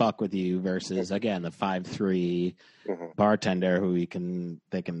try and fuck with you versus, again, the 5'3" bartender who they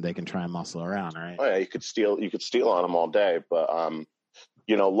can try and muscle around, right? Oh yeah, you could steal on them all day, but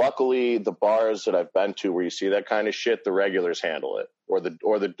luckily the bars that I've been to where you see that kind of shit, the regulars handle it, or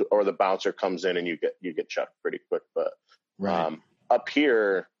the bouncer comes in and you get chucked pretty quick. But right. Up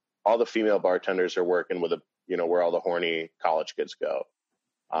here, all the female bartenders are working with where all the horny college kids go.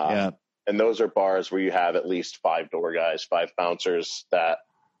 Yeah. And those are bars where you have at least 5 door guys, 5 bouncers that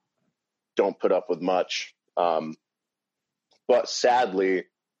don't put up with much. But sadly,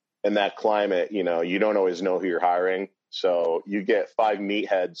 in that climate, you don't always know who you're hiring. So you get 5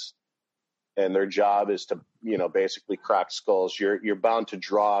 meatheads, and their job is to, basically crack skulls. You're bound to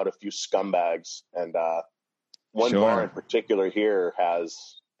draw out a few scumbags. And one bar in particular here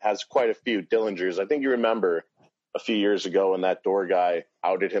has quite a few. Dillinger's. I think you remember a few years ago when that door guy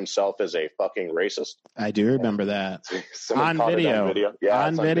outed himself as a fucking racist. I do remember that. On video. Yeah,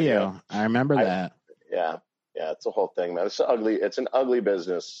 on video. I remember that. Yeah, it's a whole thing, man. It's ugly. It's an ugly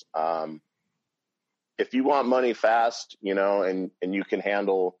business. If you want money fast, and you can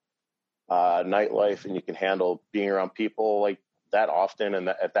handle nightlife, and you can handle being around people like that often and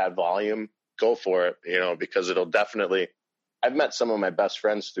at that volume, go for it, because it'll definitely. I've met some of my best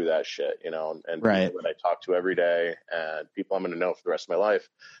friends through that shit, and right. people that I talk to every day, and people I'm going to know for the rest of my life,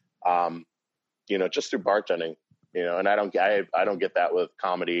 just through bartending, and I don't get that with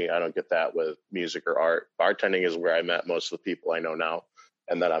comedy. I don't get that with music or art. Bartending is where I met most of the people I know now,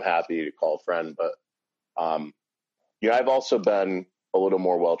 and that I'm happy to call a friend. But, I've also been a little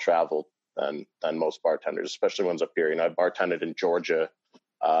more well-traveled than most bartenders, especially ones up here. I've bartended in Georgia,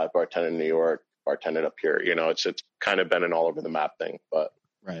 bartended in New York, bartended up here. It's kind of been an all over the map thing, but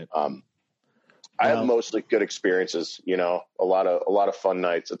right. I have mostly good experiences. A lot of fun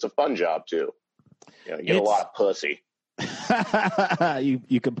nights. It's a fun job too. You get a lot of pussy.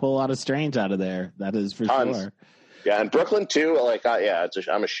 you can pull a lot of strange out of there. That is for Tons. Sure. Yeah, and Brooklyn too. Like,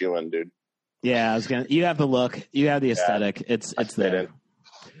 I'm a shoo-in, dude. Yeah, you have the look, you have the aesthetic. Yeah, it's there.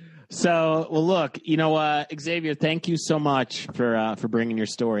 So, well, look, Xavier, thank you so much for bringing your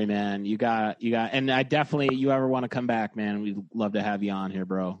story, man. You got, and I definitely, you ever want to come back, man, we'd love to have you on here,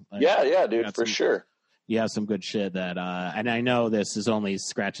 bro. Yeah, dude, for sure. You have some good shit that, and I know this is only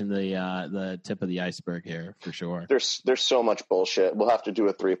scratching the tip of the iceberg here, for sure. There's so much bullshit. We'll have to do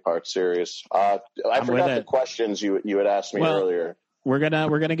a 3-part series. I forgot the questions you had asked me earlier. We're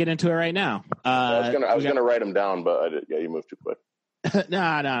gonna get into it right now. I was gonna write them down, but you moved too quick.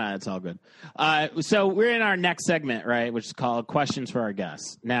 No, it's all good. So we're in our next segment, right, which is called Questions for Our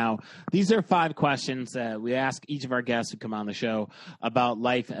Guests. Now, these are 5 questions that we ask each of our guests who come on the show about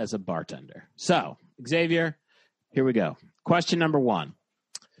life as a bartender. So, Xavier, here we go. Question number 1.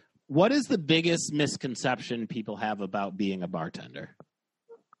 What is the biggest misconception people have about being a bartender?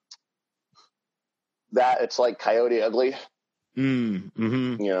 That it's like Coyote Ugly.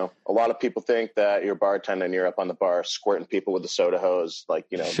 Mm-hmm. A lot of people think that you're bartending, you're up on the bar squirting people with a soda hose, like,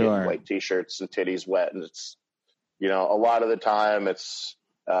 getting white t-shirts and titties wet. And it's, a lot of the time it's,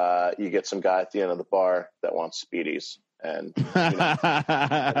 you get some guy at the end of the bar that wants Speedies and an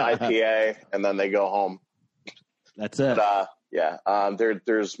IPA, and then they go home. That's it. But,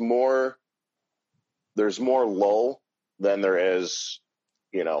 there's more lull than there is,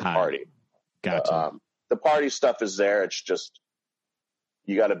 party. Gotcha. The party stuff is there. It's just,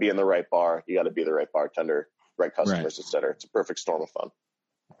 you got to be in the right bar. You got to be the right bartender, right customers, et cetera. It's a perfect storm of fun.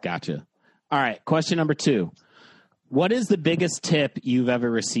 Gotcha. All right. Question number 2. What is the biggest tip you've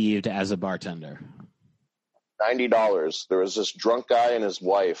ever received as a bartender? $90. There was this drunk guy and his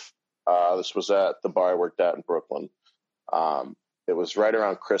wife. This was at the bar I worked at in Brooklyn. It was right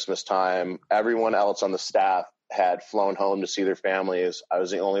around Christmas time. Everyone else on the staff had flown home to see their families. I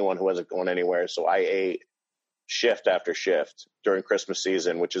was the only one who wasn't going anywhere. So I ate shift after shift during Christmas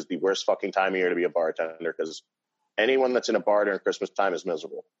season, which is the worst fucking time of year to be a bartender, because anyone that's in a bar during Christmas time is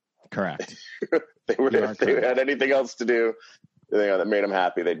miserable. Correct. If they had anything else to do, that made them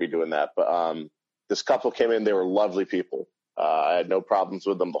happy, they'd be doing that. But this couple came in. They were lovely people. I had no problems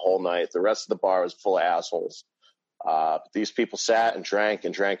with them the whole night. The rest of the bar was full of assholes. These people sat and drank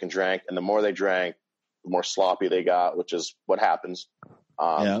and drank and drank. And the more they drank, the more sloppy they got, which is what happens.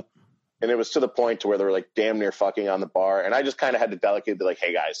 Yeah. And it was to the point to where they were like damn near fucking on the bar. And I just kind of had to delicately be like,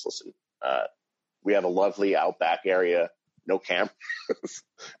 hey guys, listen, we have a lovely outback area, no cameras.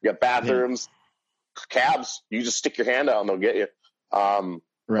 We got bathrooms, cabs. You just stick your hand out and they'll get you.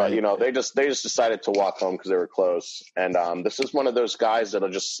 But you know, they just decided to walk home because they were close. And this is one of those guys that'll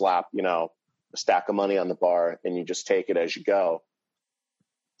just slap, you know, a stack of money on the bar and you just take it as you go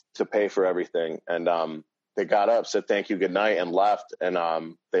to pay for everything. And they got up, said thank you, good night, and left. And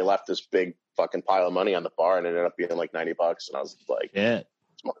they left this big fucking pile of money on the bar, and it ended up being like $90. And I was like, yeah, this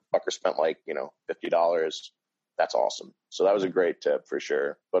motherfucker spent like, you know, $50. That's awesome. So that was a great tip for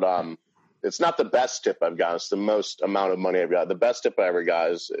sure. But it's not the best tip I've got. It's the most amount of money I've got. The best tip I ever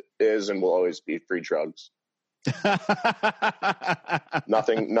got is and will always be free drugs.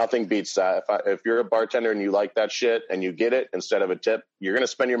 Nothing beats that. If you're a bartender and you like that shit and you get it instead of a tip, you're going to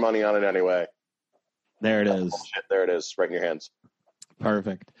spend your money on it anyway. There it is. Shit, there it is, right in your hands.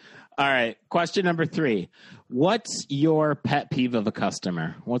 Perfect. All right. Question number 3. What's your pet peeve of a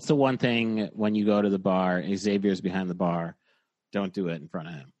customer? What's the one thing when you go to the bar and Xavier's behind the bar, don't do it in front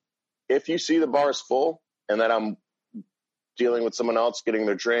of him? If you see the bar is full and then I'm dealing with someone else, getting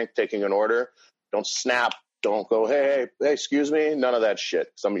their drink, taking an order, don't snap. Don't go, hey, excuse me. None of that shit.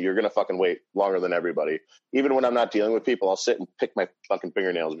 You're going to fucking wait longer than everybody. Even when I'm not dealing with people, I'll sit and pick my fucking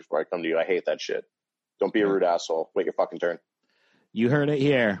fingernails before I come to you. I hate that shit. Don't be a rude asshole. Wait your fucking turn. You heard it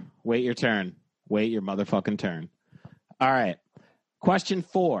here. Wait your turn. Wait your motherfucking turn. All right. Question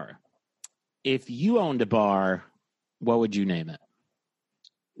 4. If you owned a bar, what would you name it?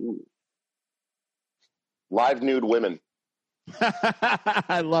 Ooh. Live Nude Women.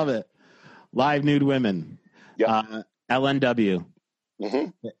 I love it. Live Nude Women. Yep. LNW.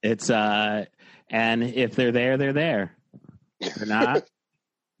 Mm-hmm. It's and if they're there, they're there. If they're not,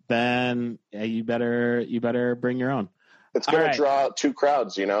 then you better bring your own. It's going to draw 2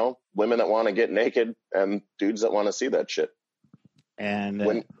 crowds, you know, women that want to get naked and dudes that want to see that shit.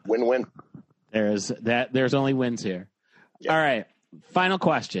 And win. There's only wins here. Yep. All right. Final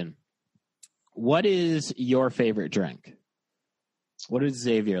question. What is your favorite drink? What is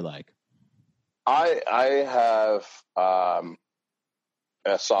Xavier like? I have a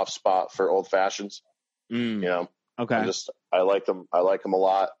soft spot for old fashions. You know, okay. I like them. I like them a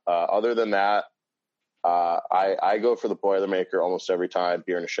lot. Other than that, I go for the Boilermaker almost every time.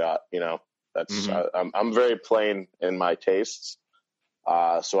 Beer and a shot. You know, that's I'm very plain in my tastes.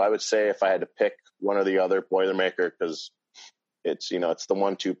 So I would say if I had to pick one or the other, Boilermaker, because it's the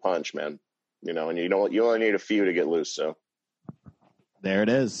 1-2 punch, man. You know, and you only need a few to get loose. So there it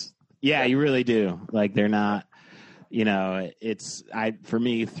is. Yeah, you really do. Like they're not, you know, for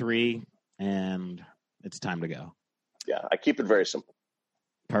me 3 and it's time to go. Yeah, I keep it very simple.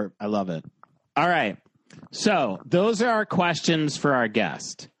 I love it. All right. So those are our questions for our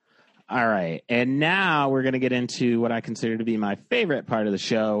guest. All right. And now we're going to get into what I consider to be my favorite part of the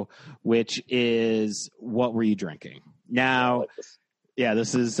show, which is what were you drinking? Now,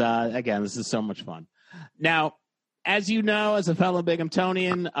 this is, this is so much fun. Now, as you know, as a fellow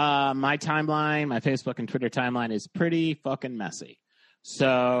Binghamtonian, my timeline, my Facebook and Twitter timeline is pretty fucking messy.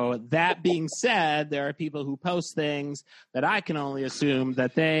 So that being said, there are people who post things that I can only assume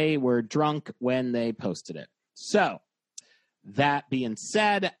that they were drunk when they posted it. So that being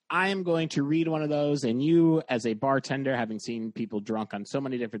said, I am going to read one of those, and you, as a bartender, having seen people drunk on so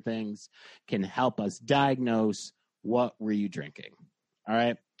many different things, can help us diagnose what were you drinking. All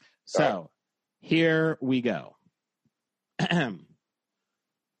right? So here we go.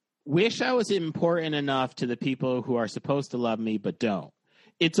 Wish I was important enough to the people who are supposed to love me but don't.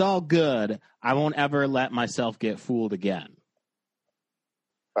 It's all good. I won't ever let myself get fooled again.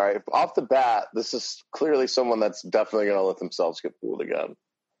 All right. Off the bat, this is clearly someone that's definitely going to let themselves get fooled again.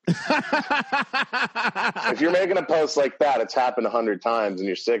 If you're making a post like that, it's happened 100 times and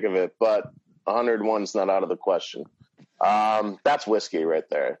you're sick of it, but 101's not out of the question. That's whiskey right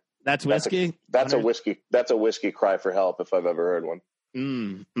there. That's whiskey? That's a whiskey cry for help if I've ever heard one.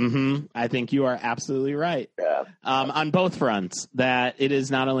 I think you are absolutely right. Yeah. On both fronts, that it is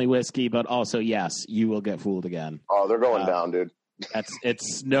not only whiskey, but also, yes, you will get fooled again. Oh, they're going down, dude.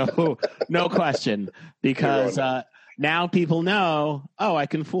 It's no question, because now people know, I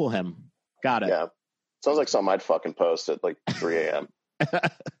can fool him. Got it. Yeah. Sounds like something I'd fucking post at like 3 a.m.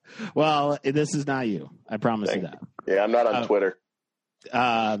 Well, this is not you. I promise you that. Yeah, I'm not on Twitter.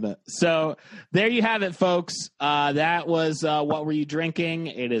 So there you have it, folks. That was What Were You Drinking?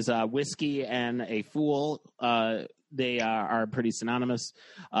 It is whiskey and a fool they are pretty synonymous.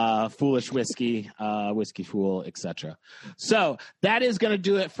 Foolish whiskey, whiskey fool, etc. So that is going to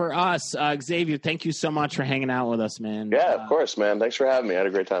do it for us. Xavier, thank you so much for hanging out with us, man. Yeah, of course, man. Thanks for having me. I had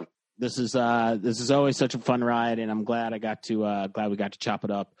a great time. This is always such a fun ride, and I'm glad we got to chop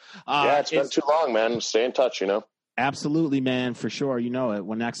it up. It's been too long, man. Stay in touch, Absolutely, man, for sure. You know it.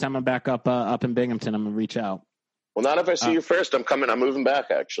 When next time I'm back up in Binghamton, I'm gonna reach out. Well, not if I see you first. I'm coming. I'm moving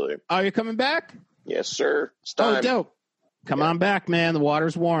back, actually. Oh, you're coming back? Yes, sir. It's time. Oh, dope. Come on back, man. The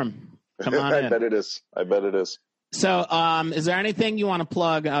water's warm. Come on in. I bet it is. So, is there anything you want to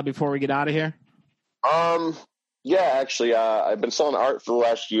plug before we get out of here? Yeah, actually, I've been selling art for the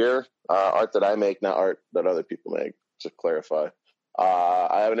last year. Art that I make, not art that other people make, to clarify.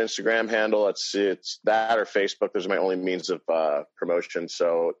 I have an Instagram handle. It's that or Facebook. Those are my only means of promotion.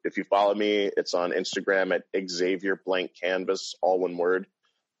 So if you follow me, it's on Instagram at Xavier Blank Canvas, all one word.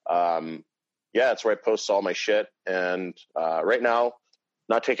 That's where I post all my shit. And right now,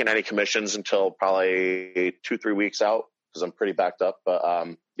 not taking any commissions until probably 2-3 weeks out because I'm pretty backed up. But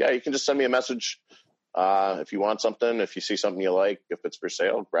you can just send me a message if you want something. If you see something you like, if it's for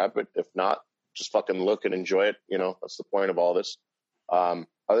sale, grab it. If not, just fucking look and enjoy it. That's the point of all this. Other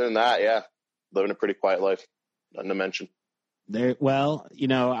than that, living a pretty quiet life. Nothing to mention. Well,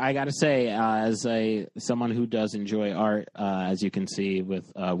 I got to say, as someone who does enjoy art, as you can see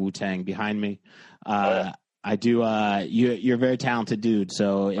with Wu-Tang behind me, I do. You're a very talented dude.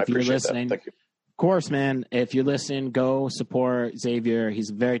 So if you're listening, thank you. Of course, man. If you're listening, go support Xavier. He's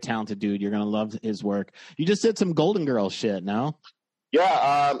a very talented dude. You're gonna love his work. You just did some Golden Girls shit, no?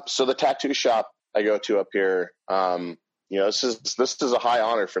 Yeah. So the tattoo shop I go to up here, this is a high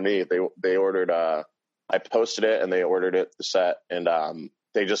honor for me. They ordered. I posted it and they ordered the set, and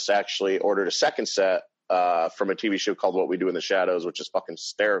they just actually ordered a second set from a TV show called What We Do in the Shadows, which is fucking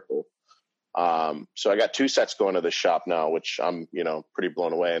hysterical. So I got 2 sets going to this shop now, which I'm pretty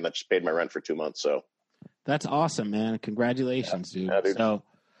blown away, and that just paid my rent for 2 months. So that's awesome, man. Congratulations, dude. Yeah, dude. So,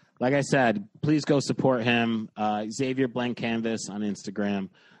 like I said, please go support him. Xavier Blank Canvas on Instagram.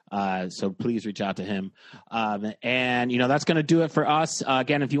 So please reach out to him. And that's going to do it for us.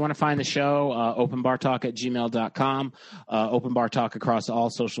 Again, if you want to find the show, openbartalk@gmail.com, Open Bar Talk across all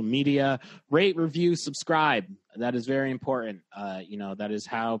social media. Rate, review, subscribe. That is very important. That is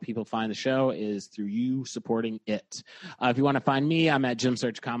how people find the show, is through you supporting it. If you want to find me, I'm at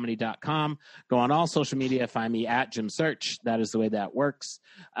jimsearchcomedy.com. Go on all social media, find me at jimsearch. That is the way that works.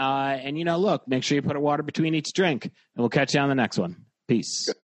 And look, make sure you put a water between each drink, and we'll catch you on the next one.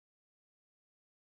 Peace.